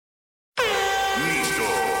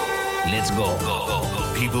Let's go.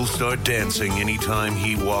 People start dancing anytime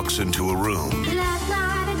he walks into a room. Last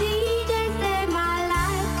night a DJ saved my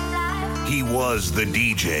life. He was the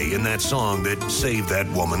DJ in that song that saved that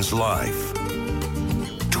woman's life.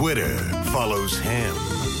 Twitter follows him.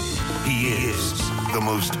 He is the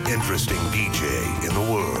most interesting DJ in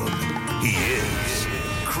the world. He is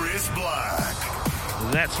Chris Black.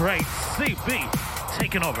 That's right, CB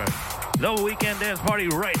taking over the Weekend Dance Party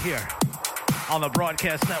right here on the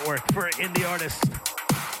Broadcast Network for indie artists.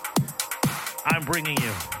 I'm bringing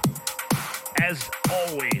you, as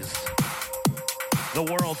always, the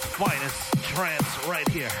world's finest trance right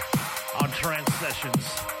here on Trance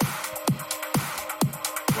Sessions.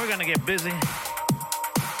 We're gonna get busy.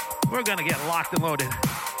 We're gonna get locked and loaded.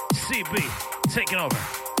 CB taking over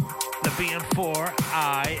the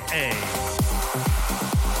BN4IA.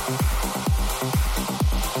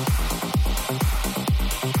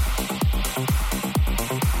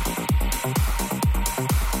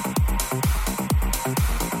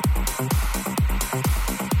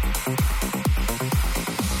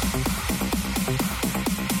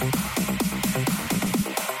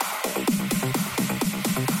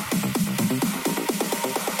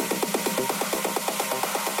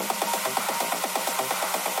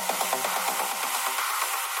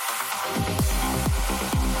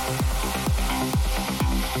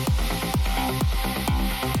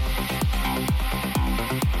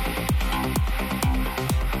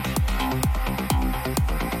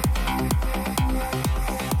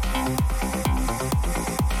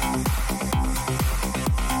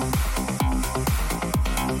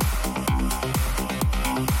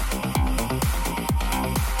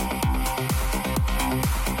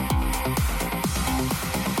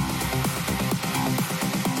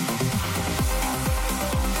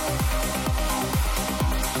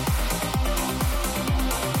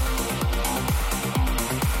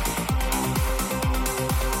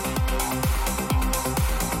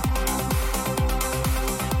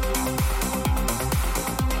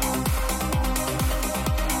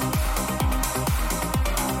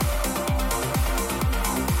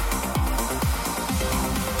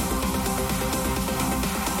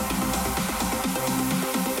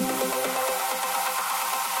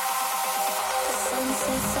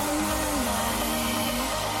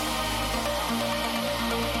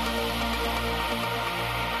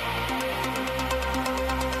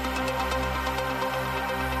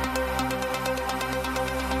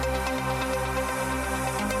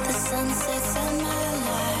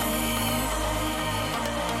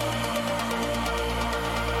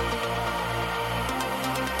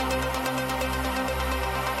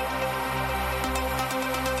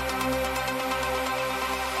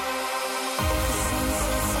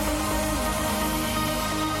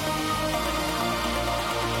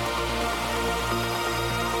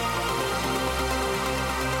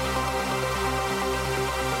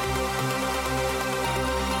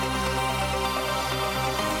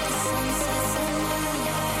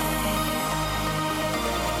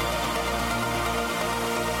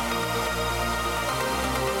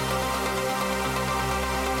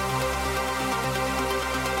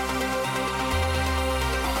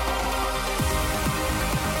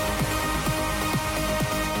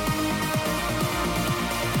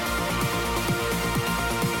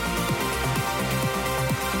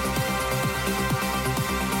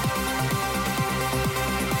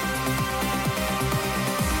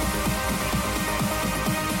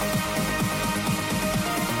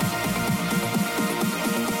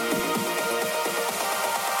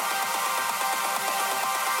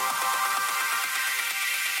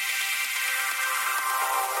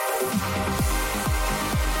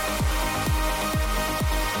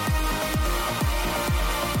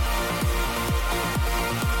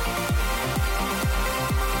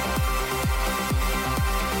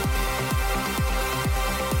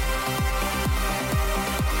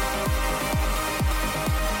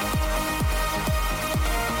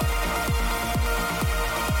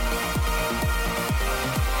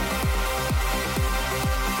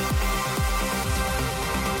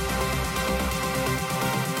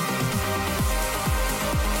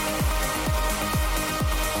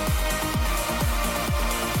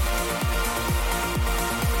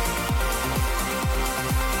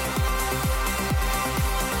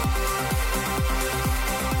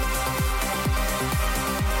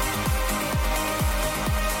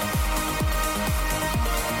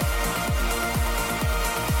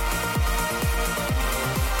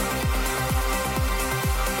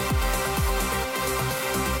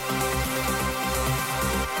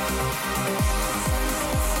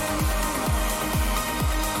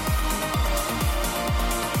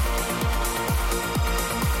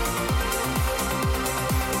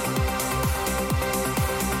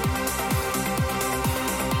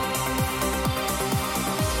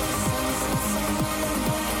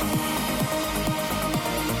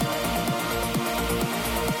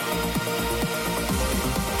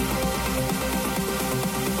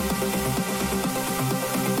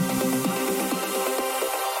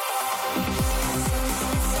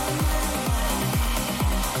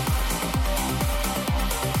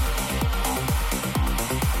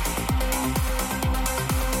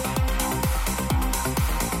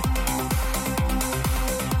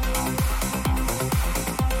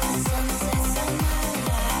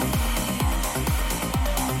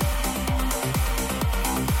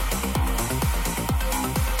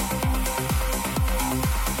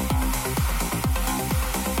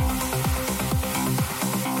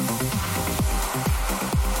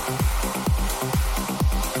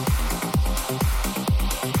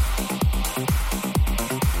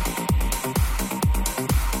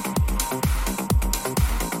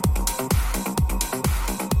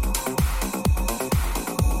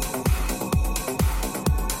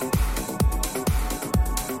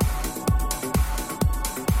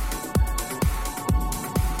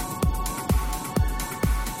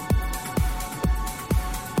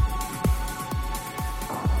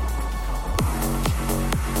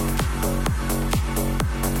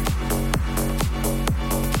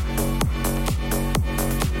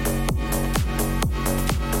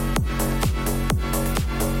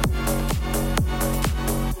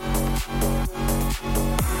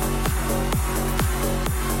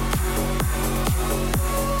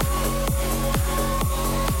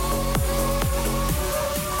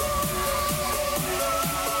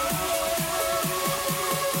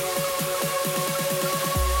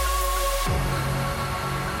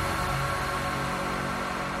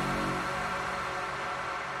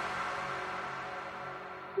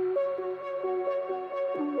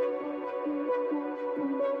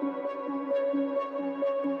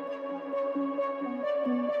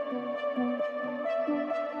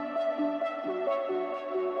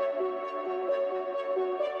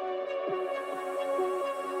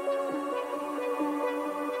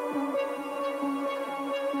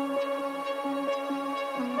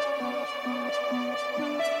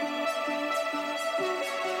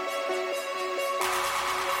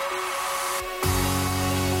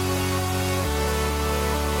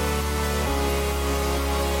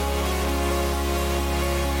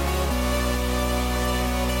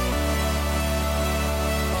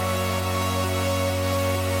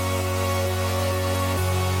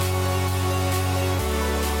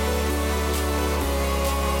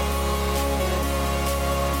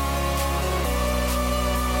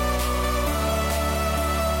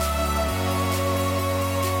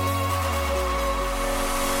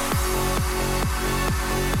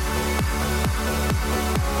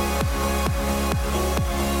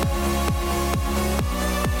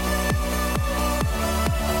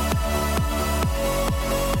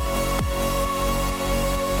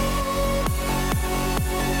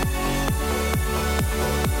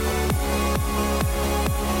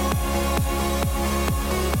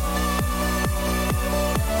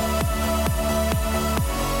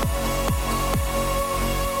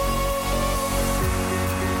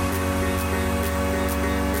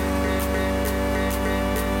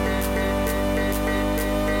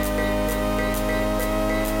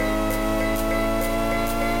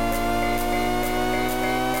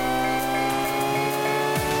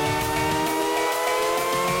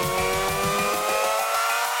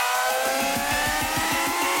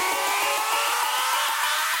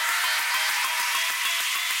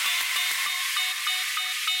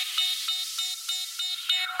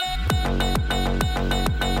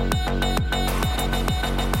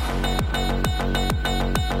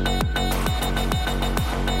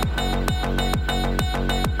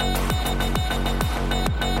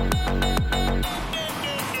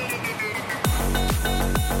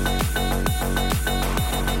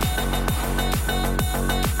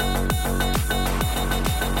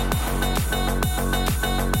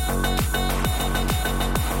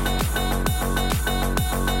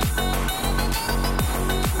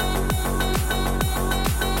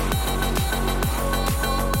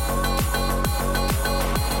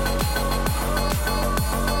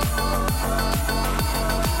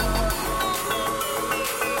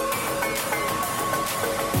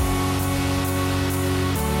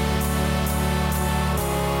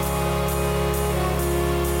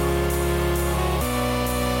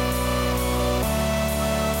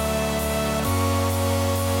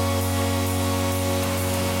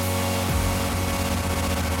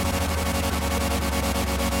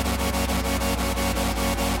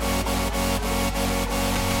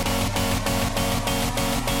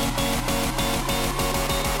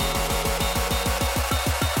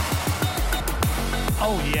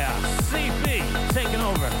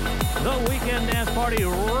 The Weekend Dance Party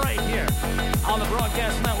right here on the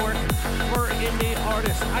Broadcast Network for indie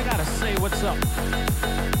artists. I gotta say what's up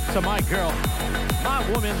to my girl, my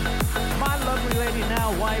woman, my lovely lady,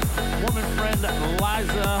 now wife, woman friend,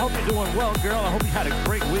 Liza. I hope you're doing well, girl. I hope you had a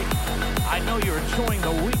great week. I know you're enjoying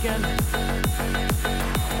the weekend.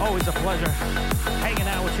 Always a pleasure hanging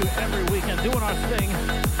out with you every weekend, doing our thing.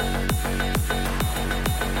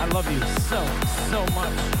 I love you so, so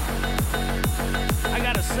much. I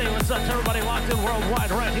gotta say what's up to everybody locked in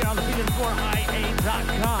worldwide right here on the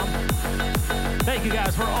BN4IA.com. Thank you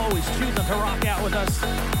guys for always choosing to rock out with us,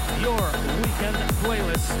 your weekend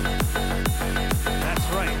playlist. That's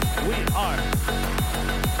right, we are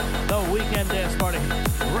the Weekend Dance Party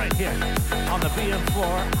right here on the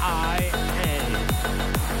BN4IA.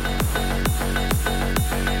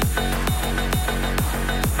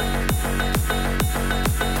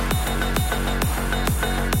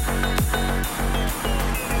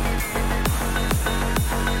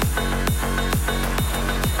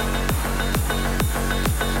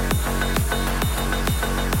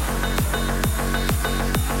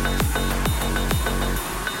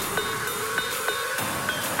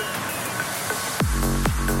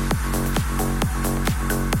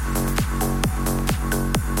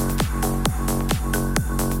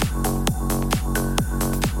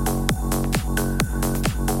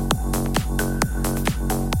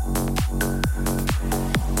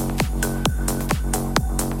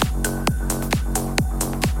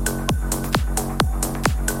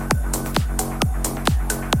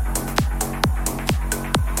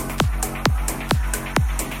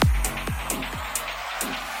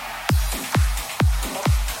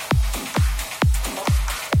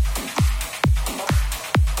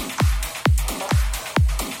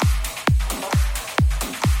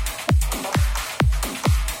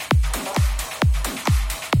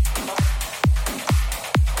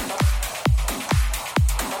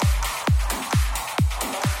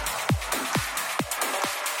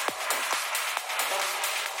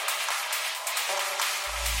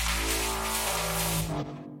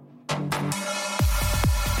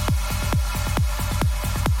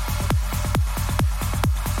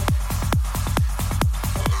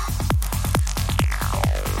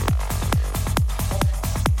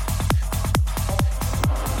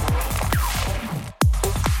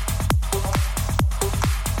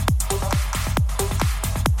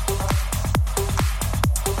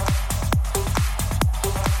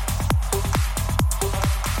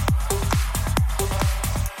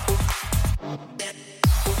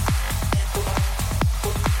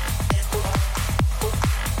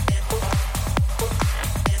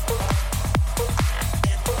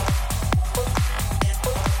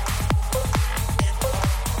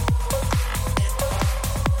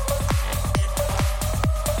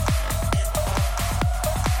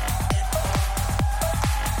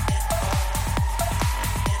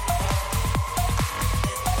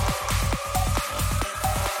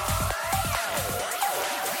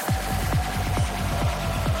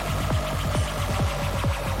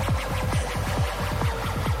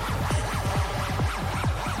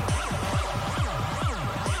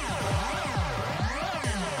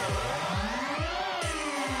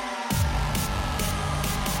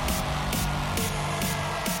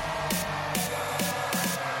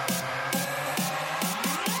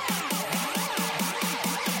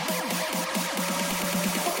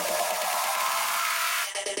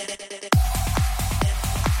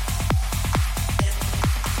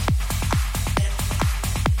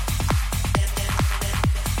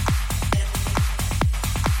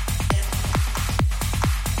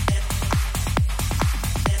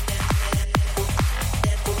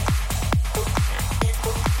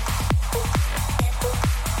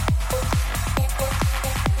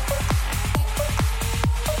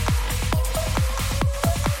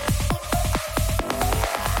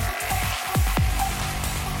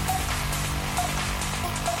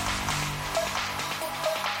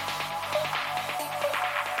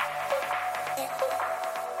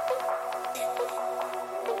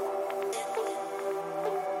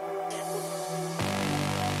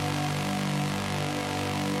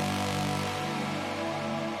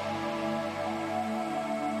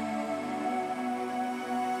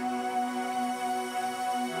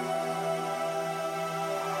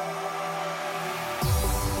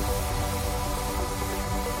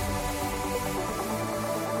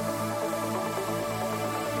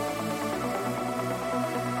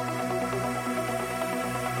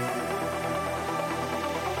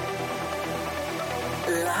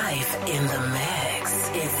 Live in the mix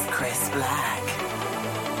is Chris Black.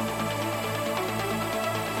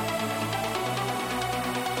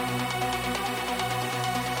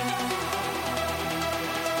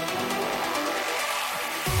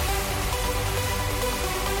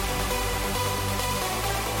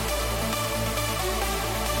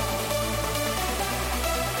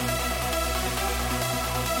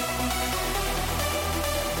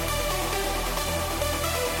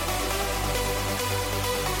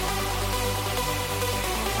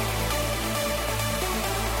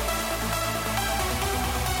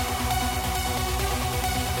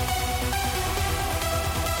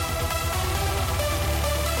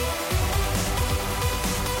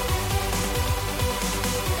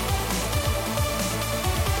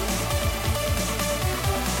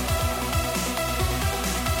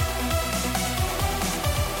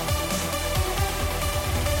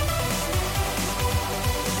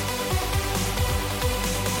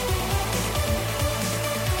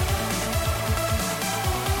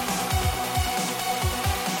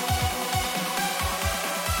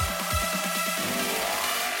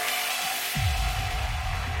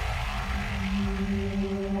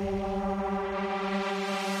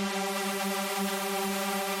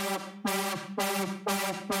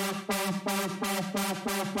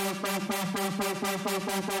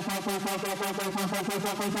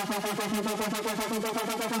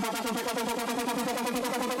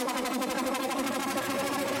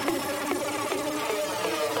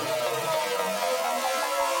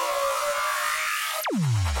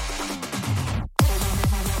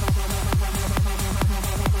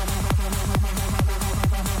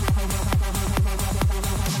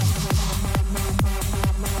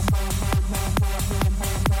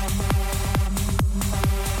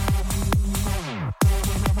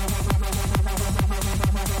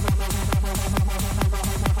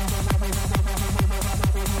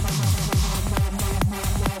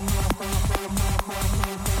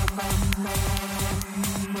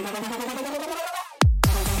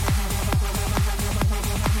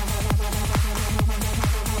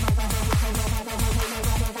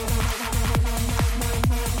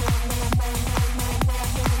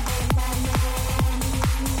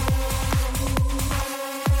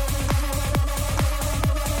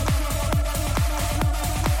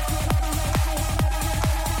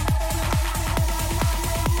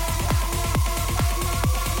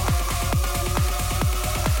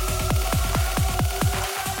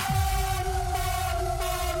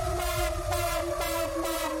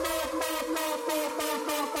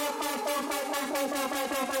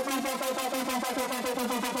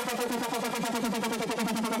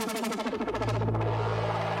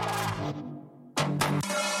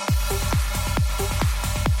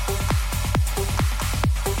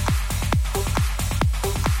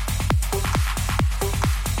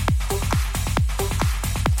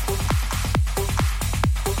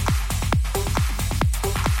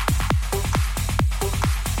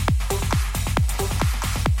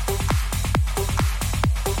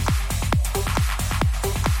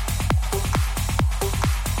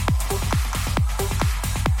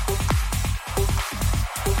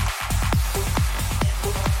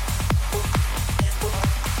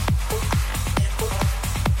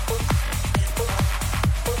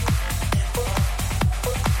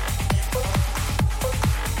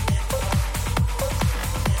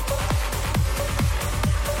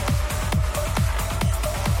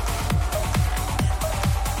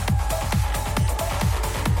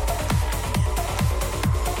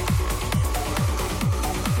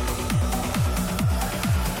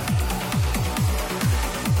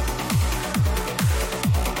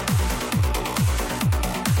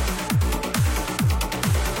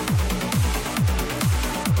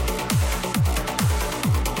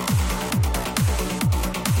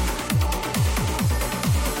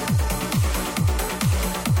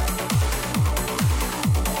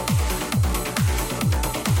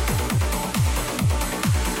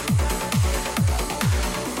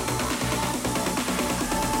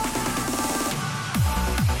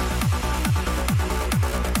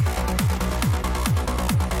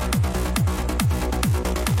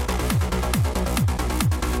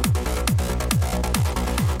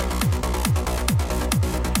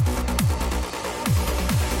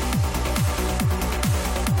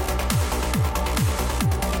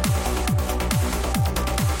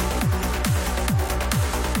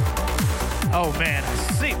 Oh man,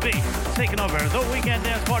 CB taking over the weekend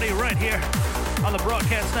dance party right here on the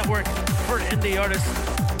broadcast network for indie artists.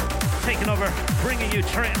 Taking over, bringing you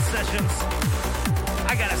trance sessions.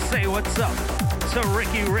 I gotta say what's up to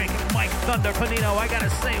Ricky Rick, Mike Thunder Panino. I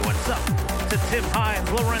gotta say what's up to Tim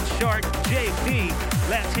Hines, Laurent Shark, JP,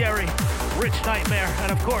 Lantieri, Rich Nightmare,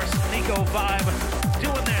 and of course Nico Vibe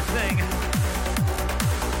doing their thing.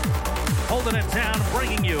 Holding it down,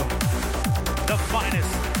 bringing you the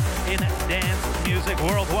finest in dance music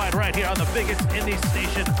worldwide right here on the biggest indie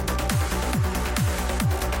station,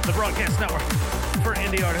 the broadcast network for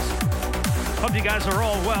indie artists. Hope you guys are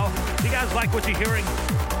all well. If you guys like what you're hearing,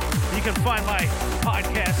 you can find my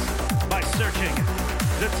podcast by searching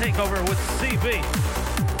The Takeover with CB.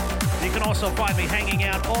 You can also find me hanging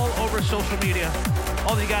out all over social media.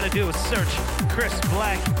 All you gotta do is search Chris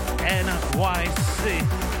Black NYC.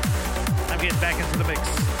 I'm getting back into the mix.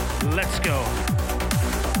 Let's go.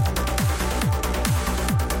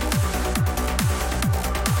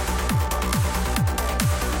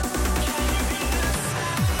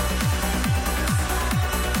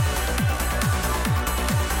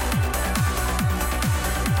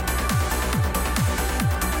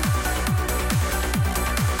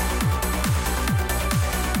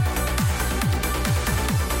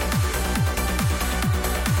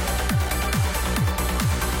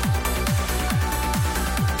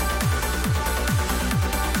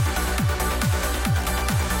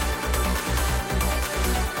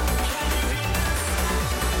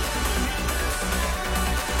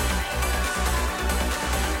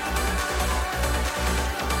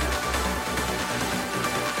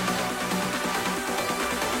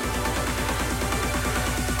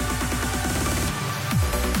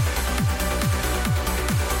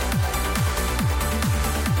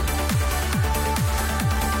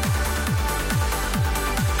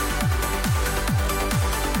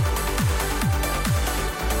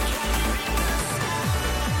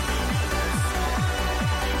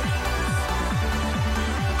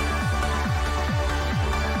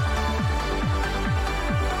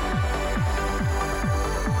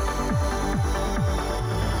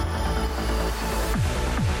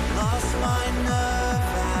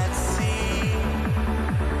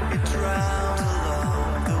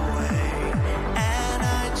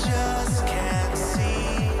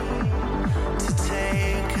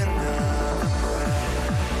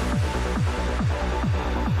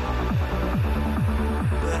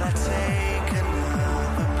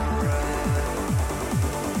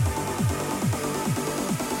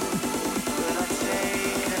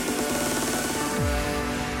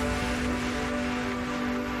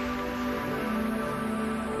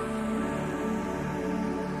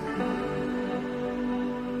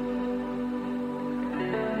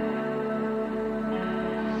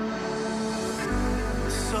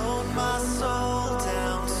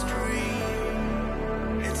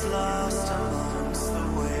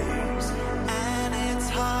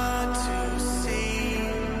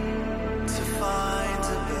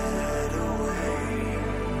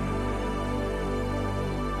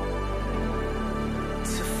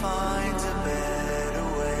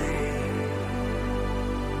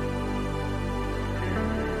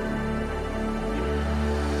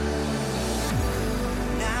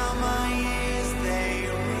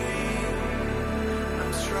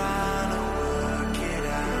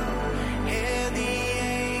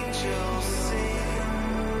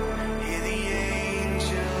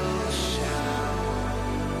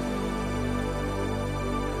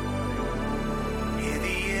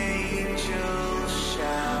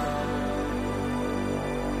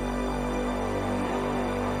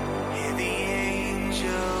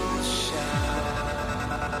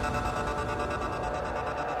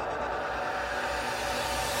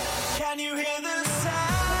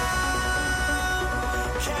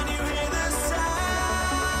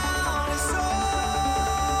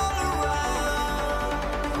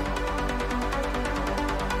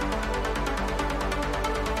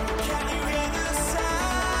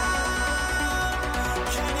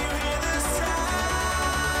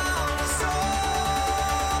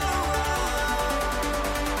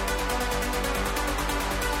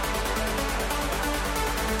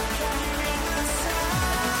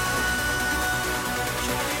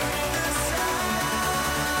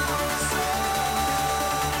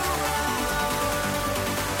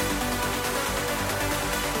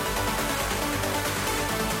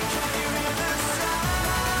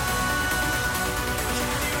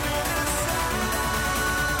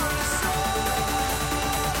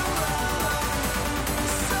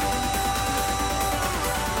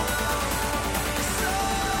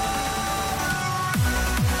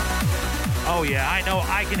 Oh yeah, I know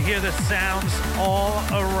I can hear the sounds all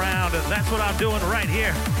around. That's what I'm doing right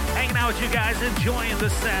here. Hanging out with you guys, enjoying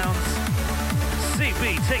the sounds.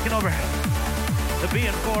 CB taking over the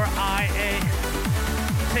BN4IA,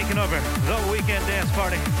 taking over the weekend dance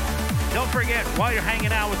party. Don't forget, while you're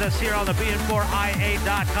hanging out with us here on the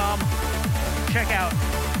BN4IA.com, check out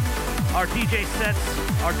our DJ sets,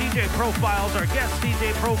 our DJ profiles, our guest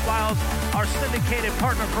DJ profiles, our syndicated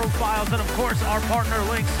partner profiles, and of course our partner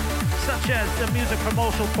links, such as the music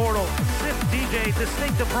promotional portal, Zip DJ,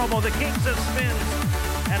 Distinctive Promo, the Kings of Spins,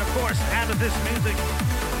 and of course Amethyst Music.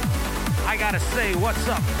 I gotta say, what's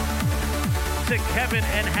up to Kevin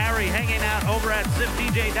and Harry hanging out over at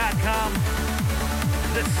zipdj.com.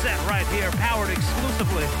 This set right here, powered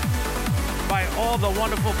exclusively by all the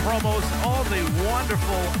wonderful promos, all the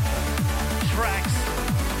wonderful tracks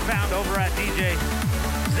found over at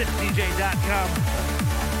zipdj.com.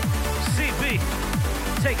 CB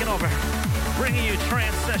taking over, bringing you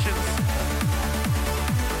trance sessions.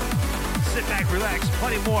 Sit back, relax,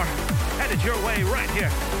 plenty more headed your way right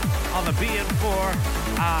here on the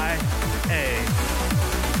BN4IA.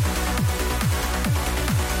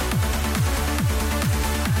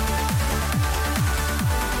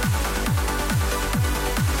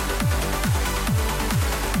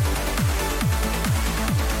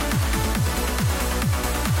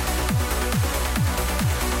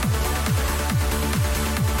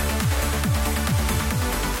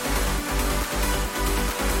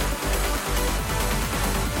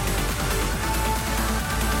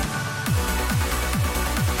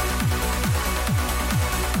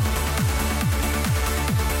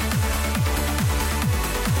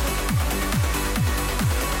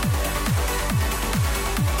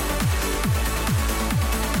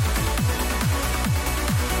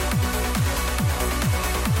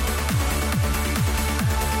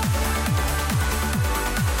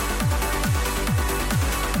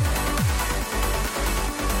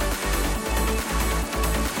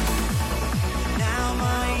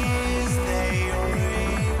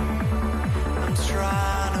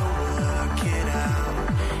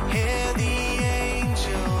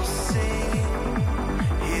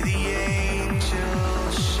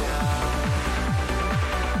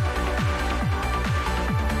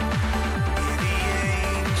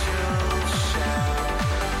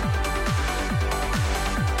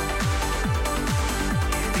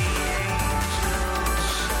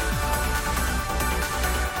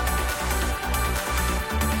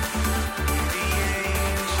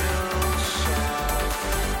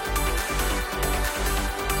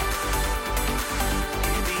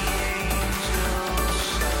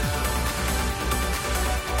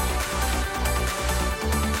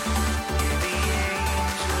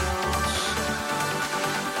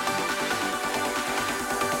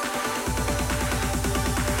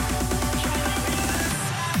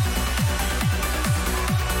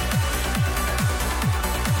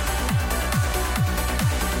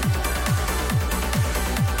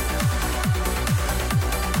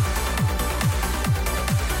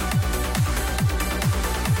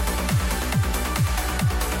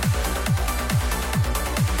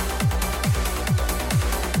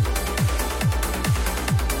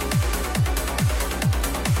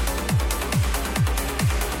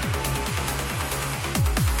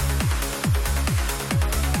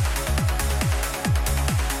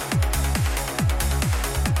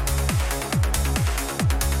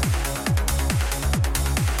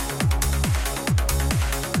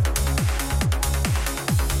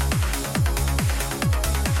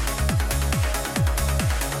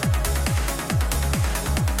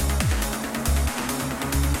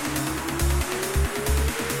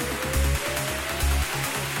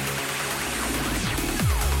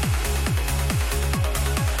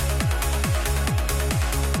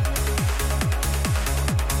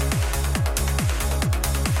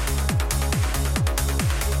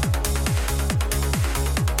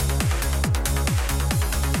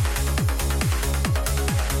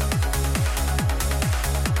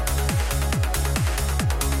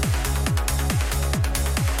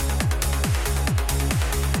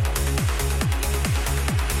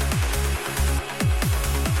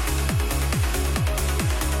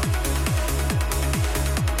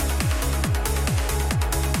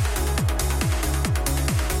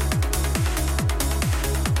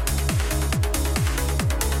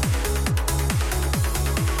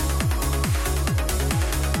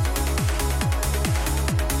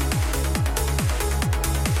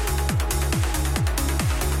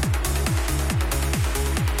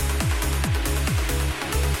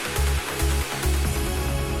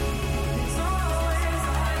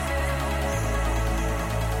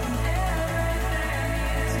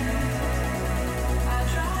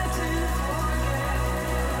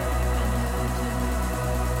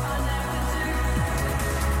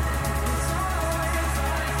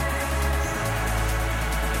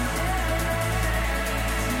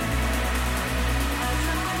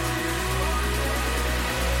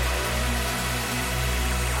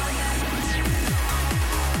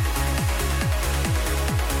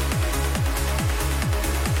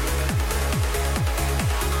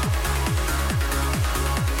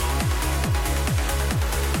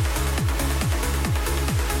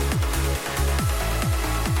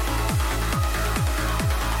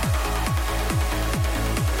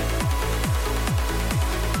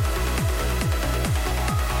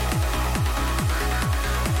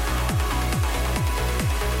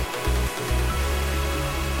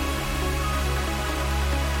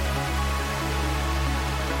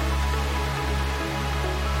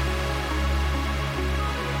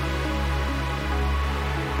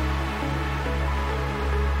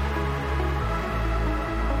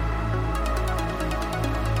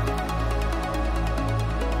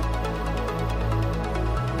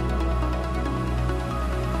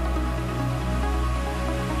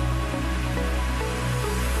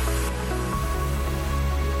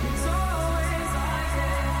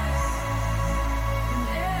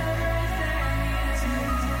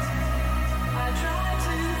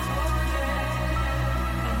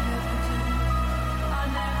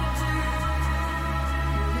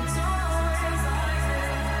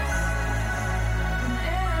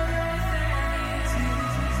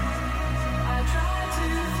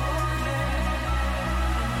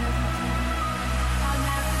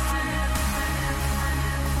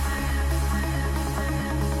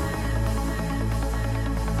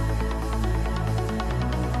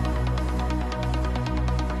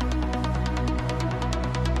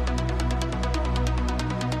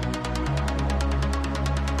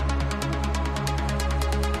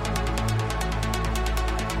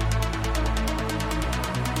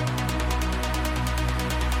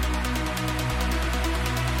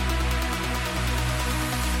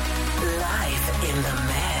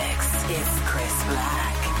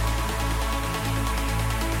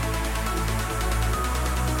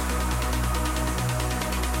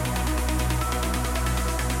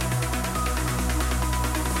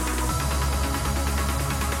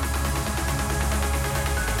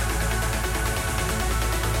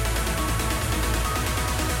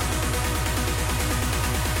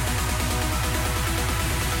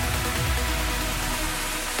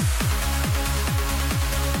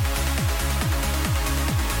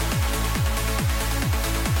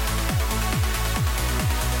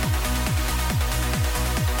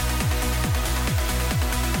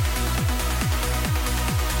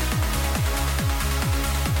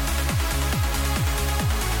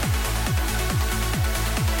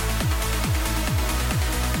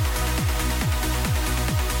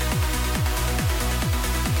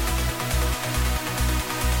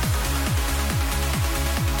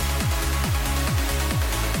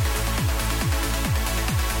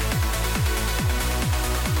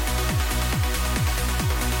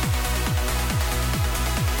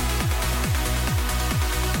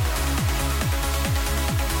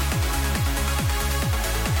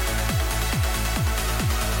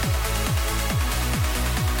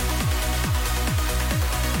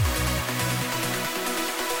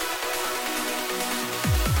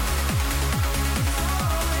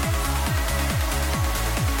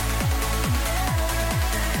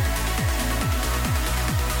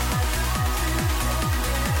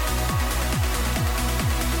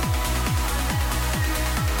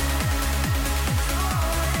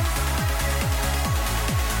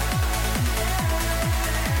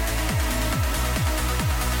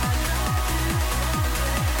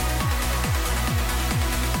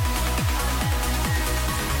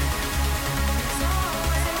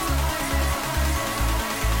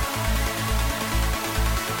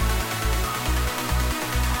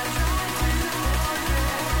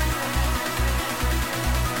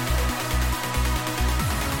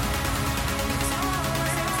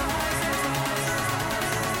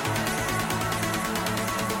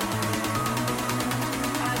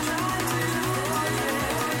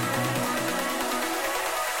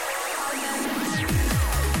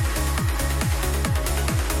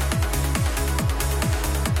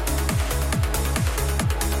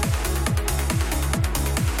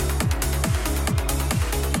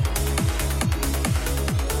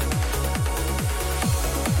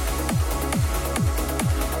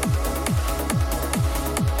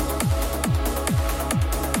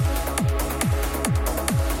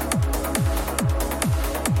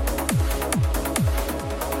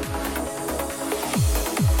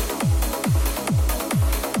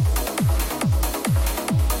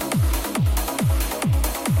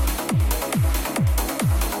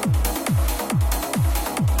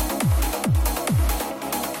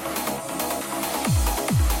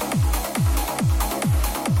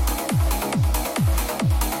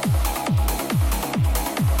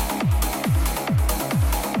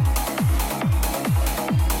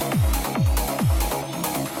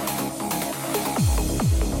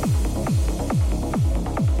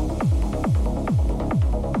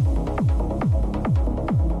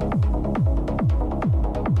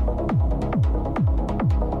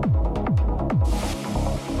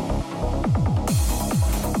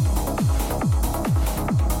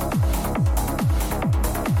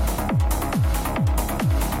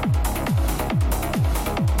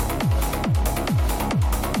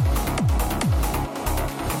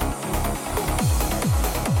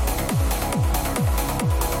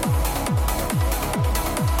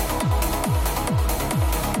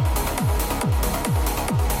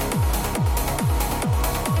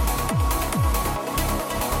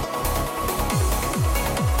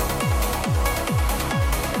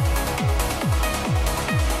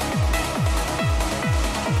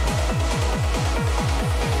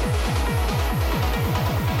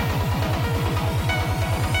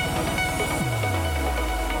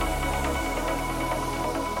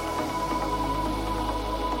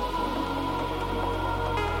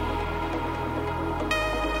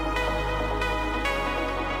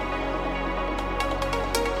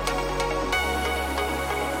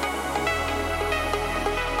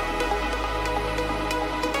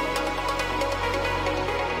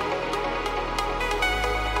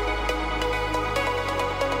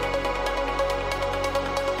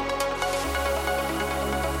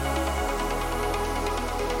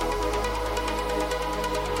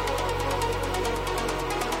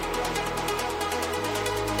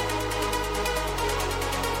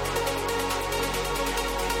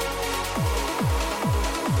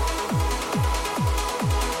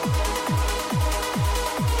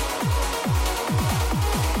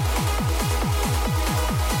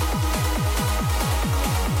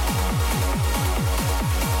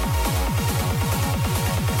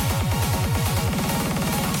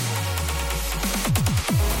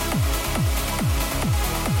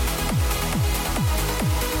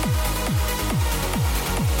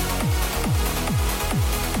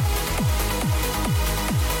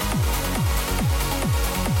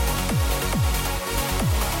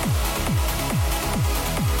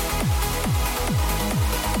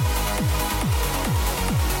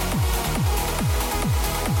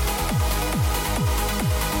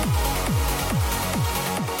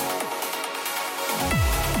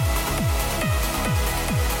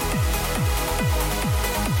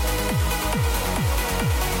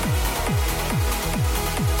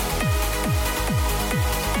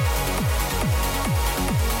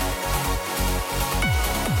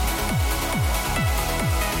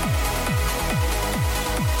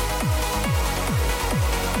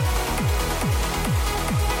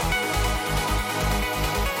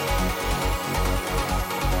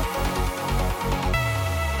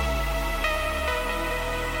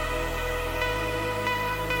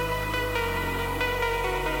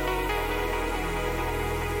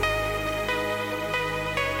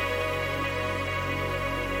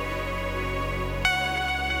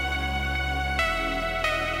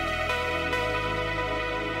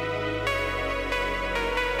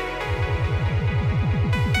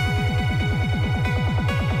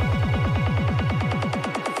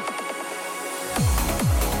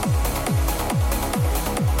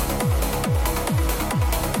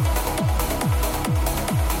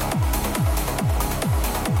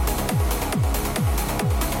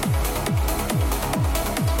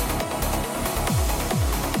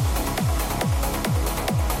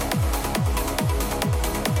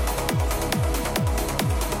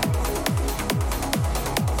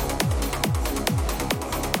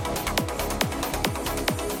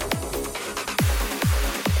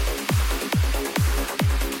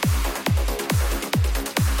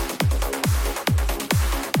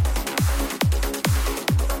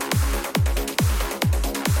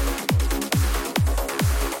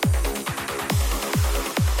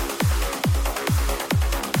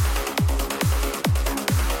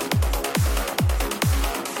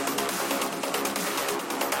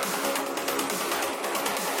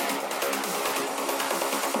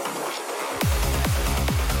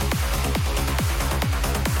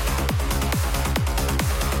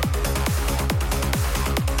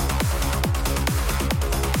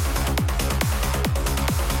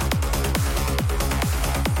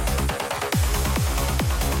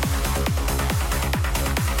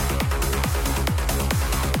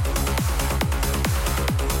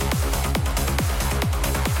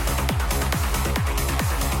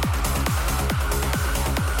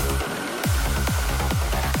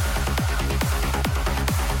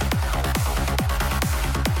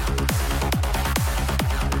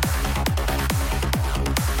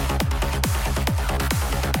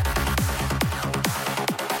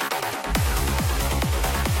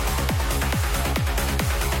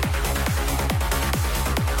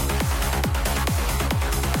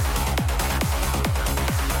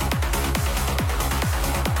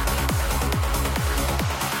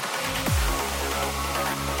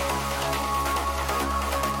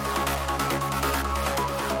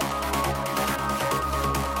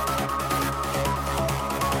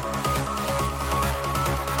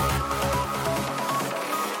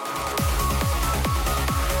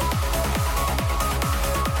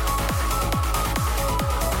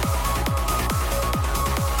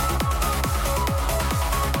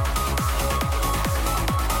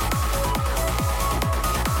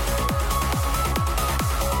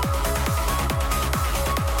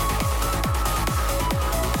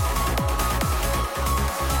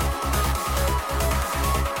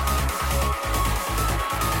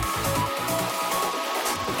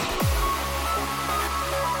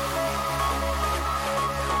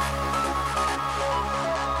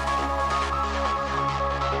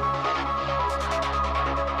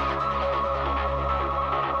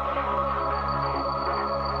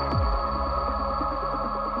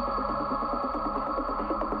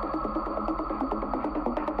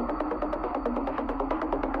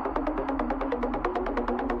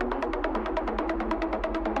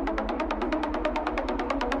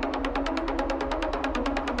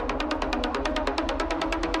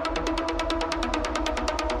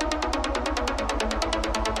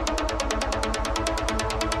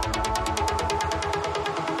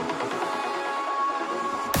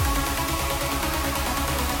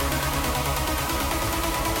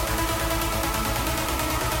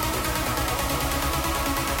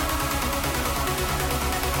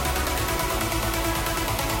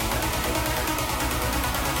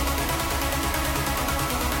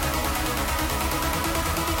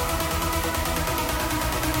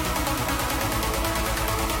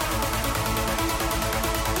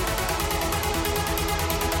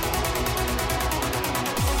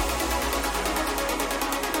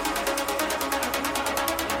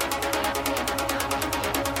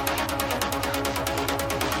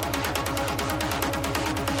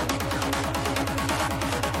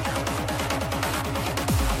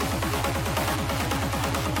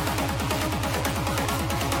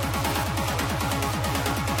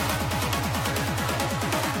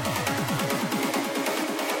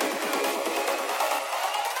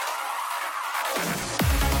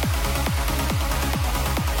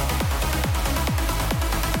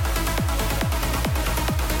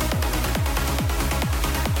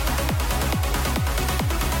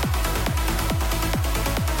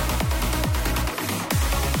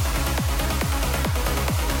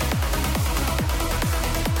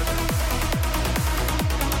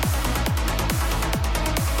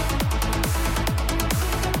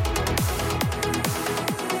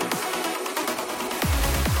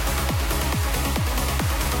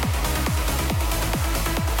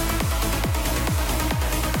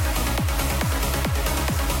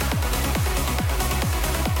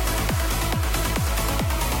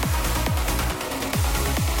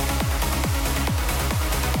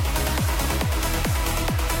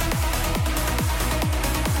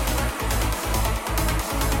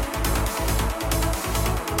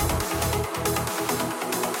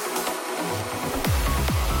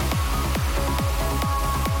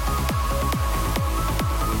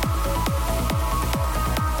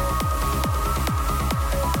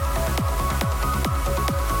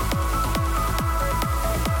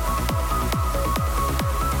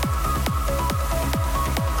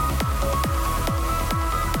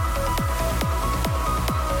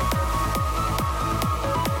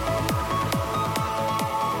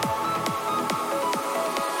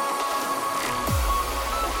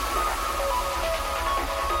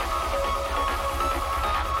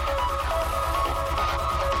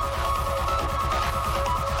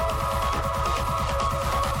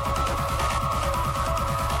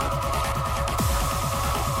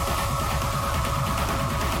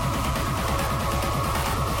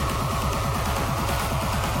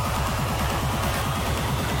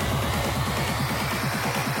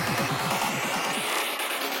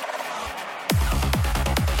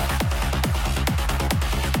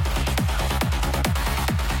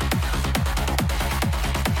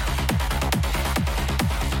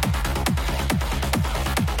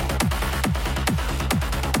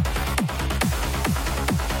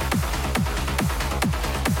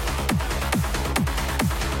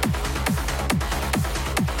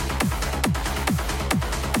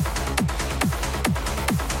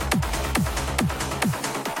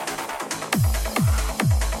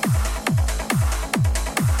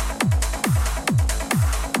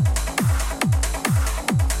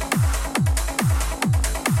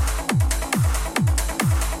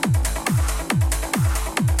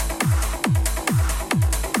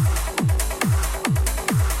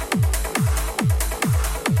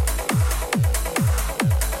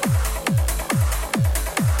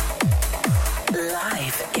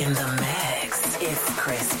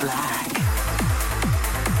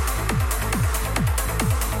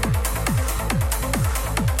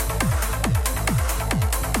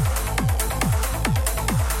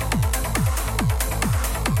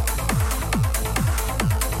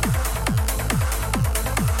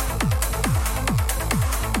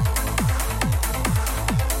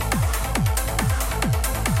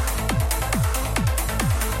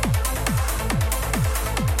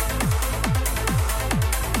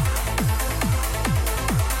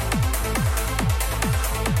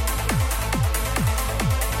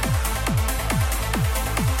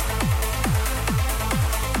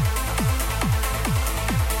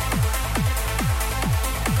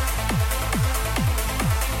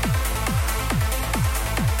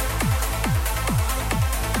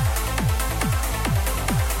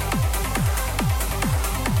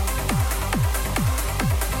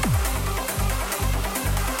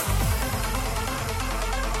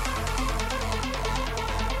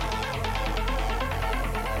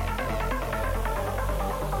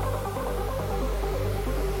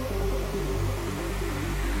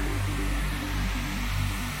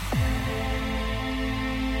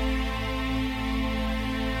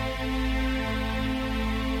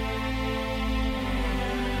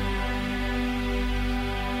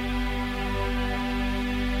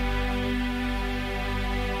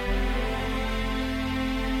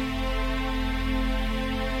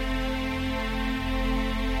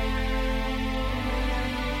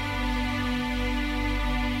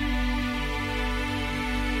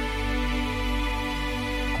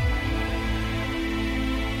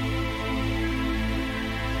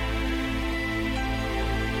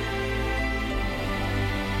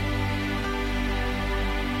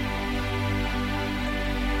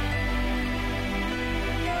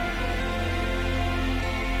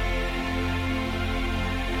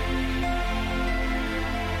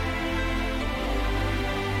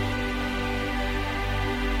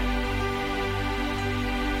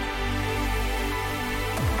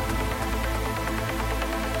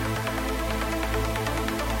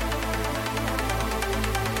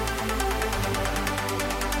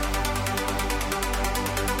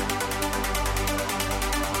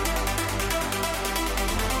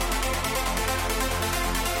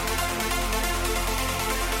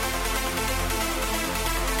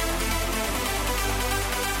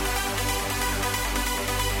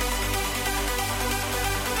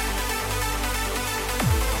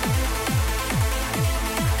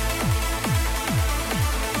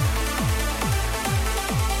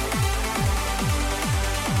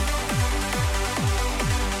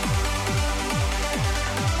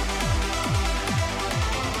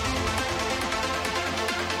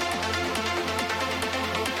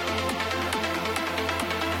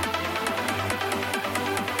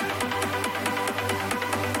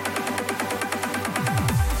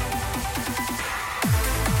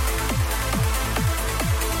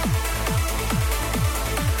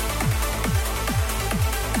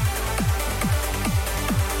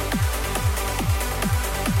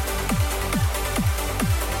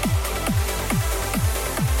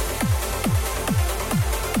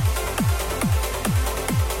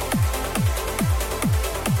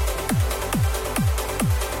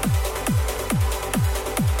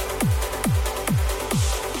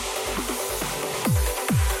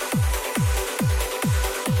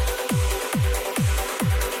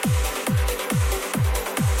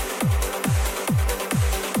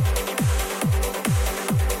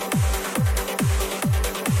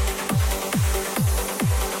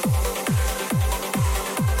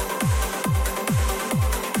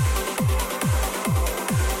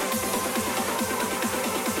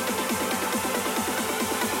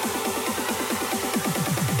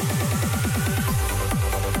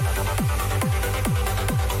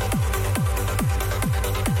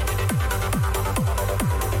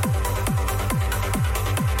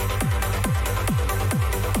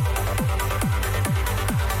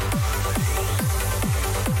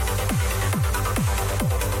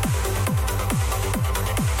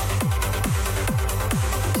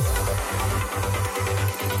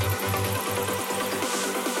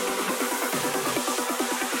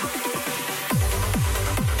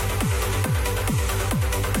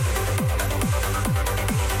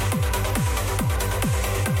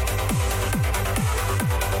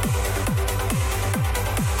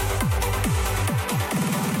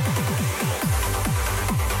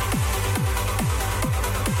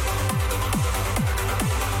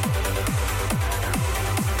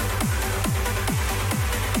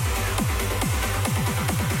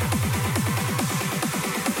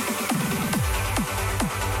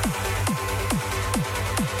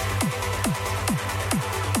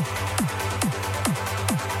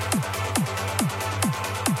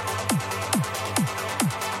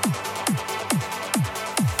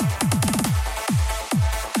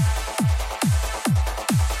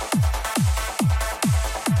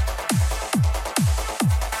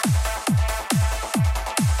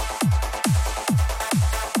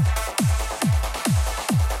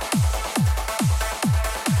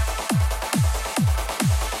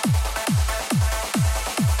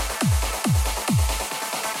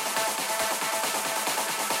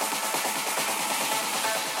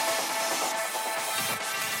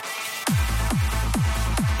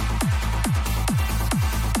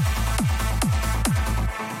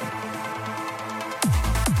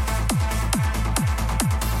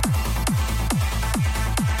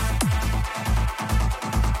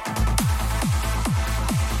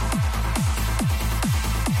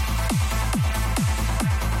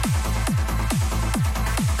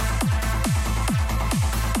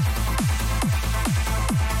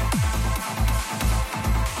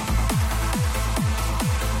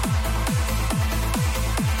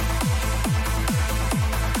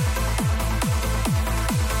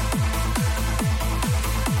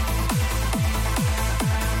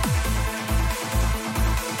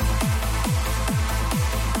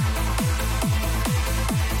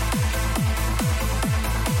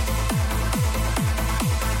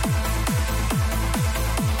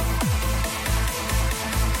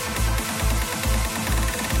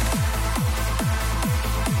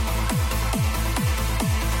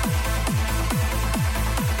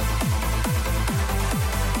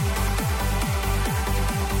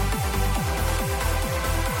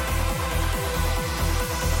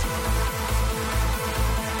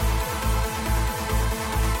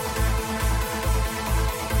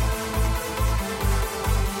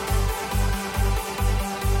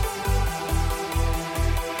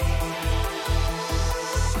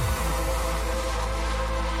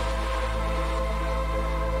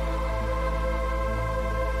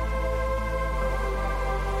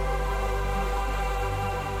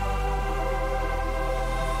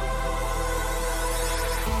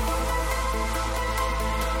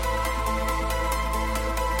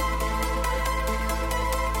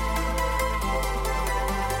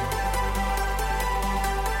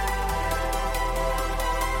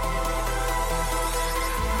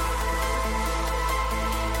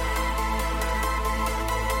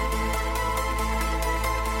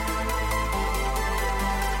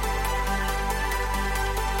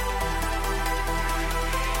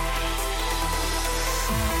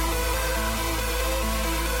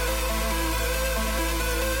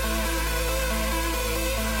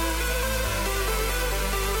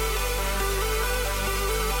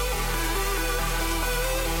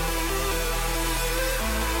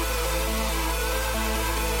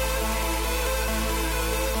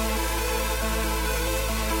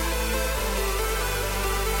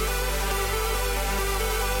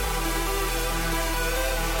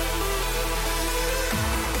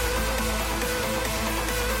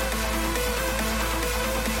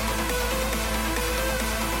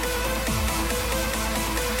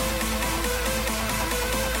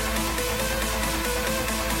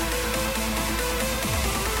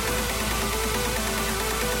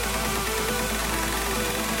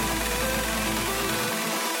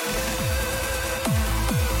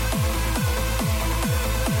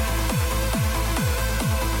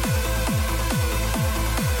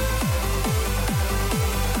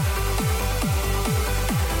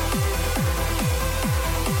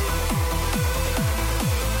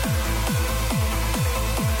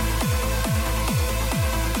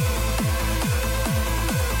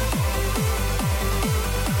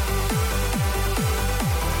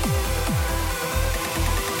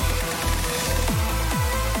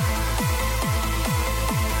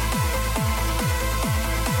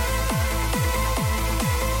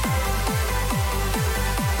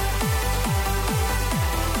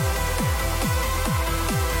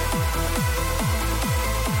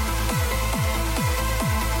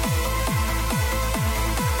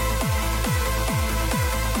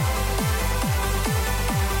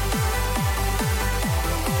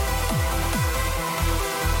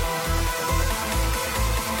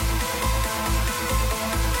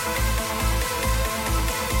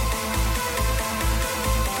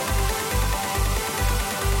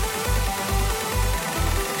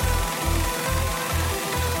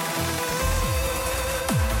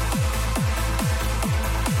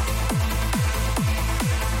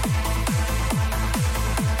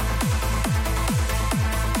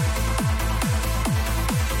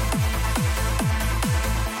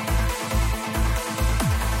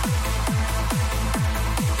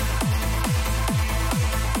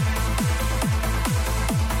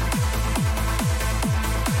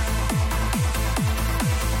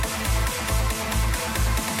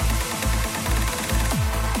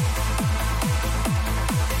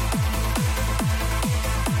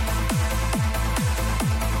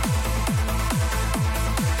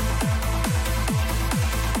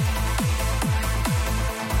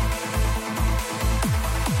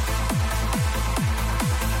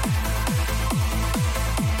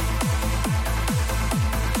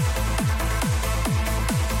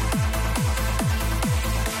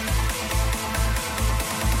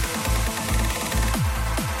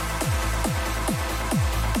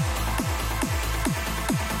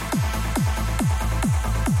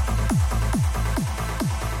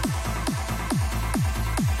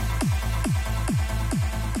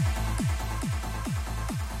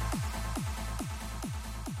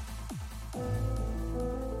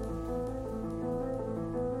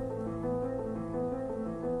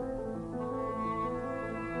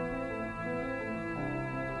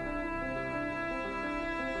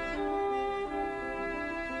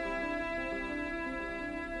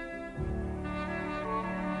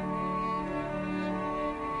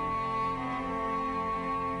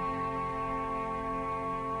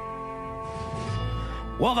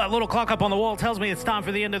 Well, that little clock up on the wall tells me it's time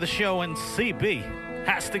for the end of the show, and CB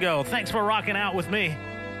has to go. Thanks for rocking out with me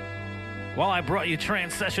while I brought you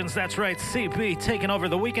Trance Sessions. That's right, CB taking over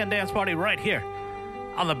the weekend dance party right here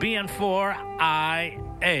on the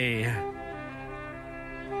BN4IA.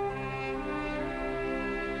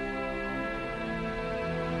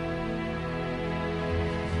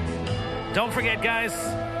 Don't forget, guys,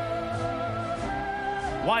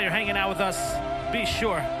 while you're hanging out with us, be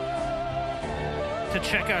sure to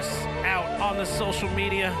check us out on the social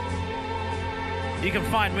media. You can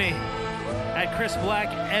find me at Chris Black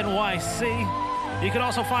NYC. You can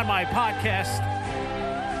also find my podcast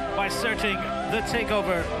by searching The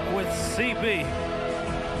Takeover with CB.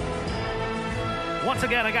 Once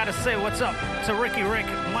again, I gotta say what's up to Ricky Rick,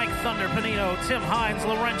 Mike Thunder Panino, Tim Hines,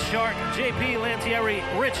 Laurent Shark, JP Lantieri,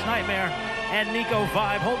 Rich Nightmare, and Nico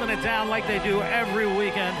Vibe, holding it down like they do every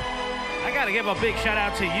weekend. I gotta give a big shout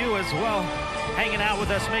out to you as well, hanging out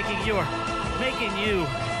with us, making you,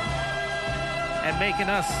 and making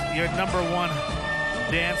us your number one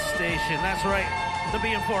dance station. That's right, the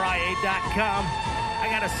BN4IA.com. I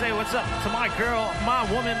gotta say what's up to my girl, my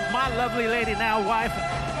woman, my lovely lady, now wife,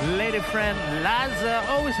 lady friend, Liza,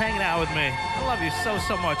 always hanging out with me. I love you so,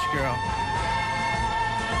 so much, girl.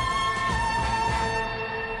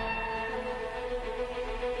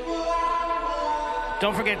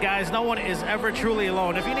 Don't forget, guys, no one is ever truly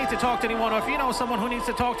alone. If you need to talk to anyone, or if you know someone who needs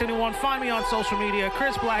to talk to anyone, find me on social media,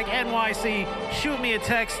 Chris Black NYC. Shoot me a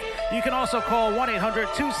text. You can also call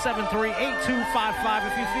 1-800-273-8255.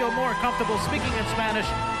 If you feel more comfortable speaking in Spanish,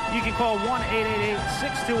 you can call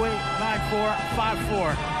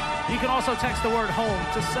 1-888-628-9454. You can also text the word home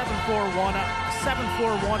to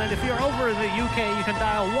 741. And if you're over in the UK, you can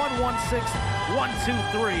dial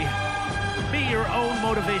 116-123. Be your own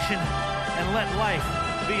motivation and let life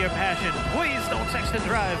be your passion. Please don't text and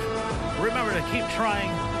drive. Remember to keep trying,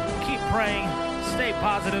 keep praying, stay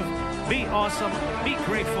positive, be awesome, be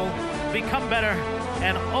grateful, become better,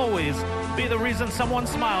 and always be the reason someone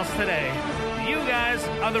smiles today. You guys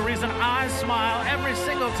are the reason I smile every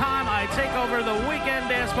single time I take over the weekend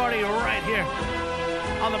dance party right here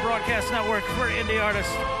on the Broadcast Network for indie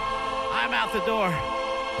artists. I'm out the door.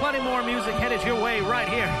 Plenty more music headed your way right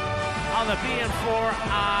here on the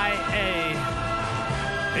BN4IA.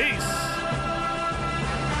 Peace.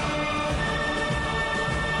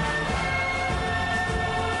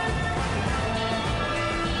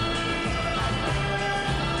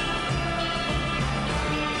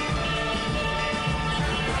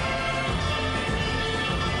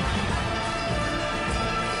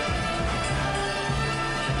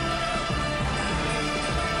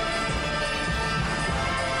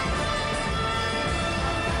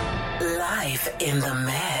 Live in the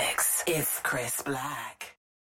mix. It's Chris Black.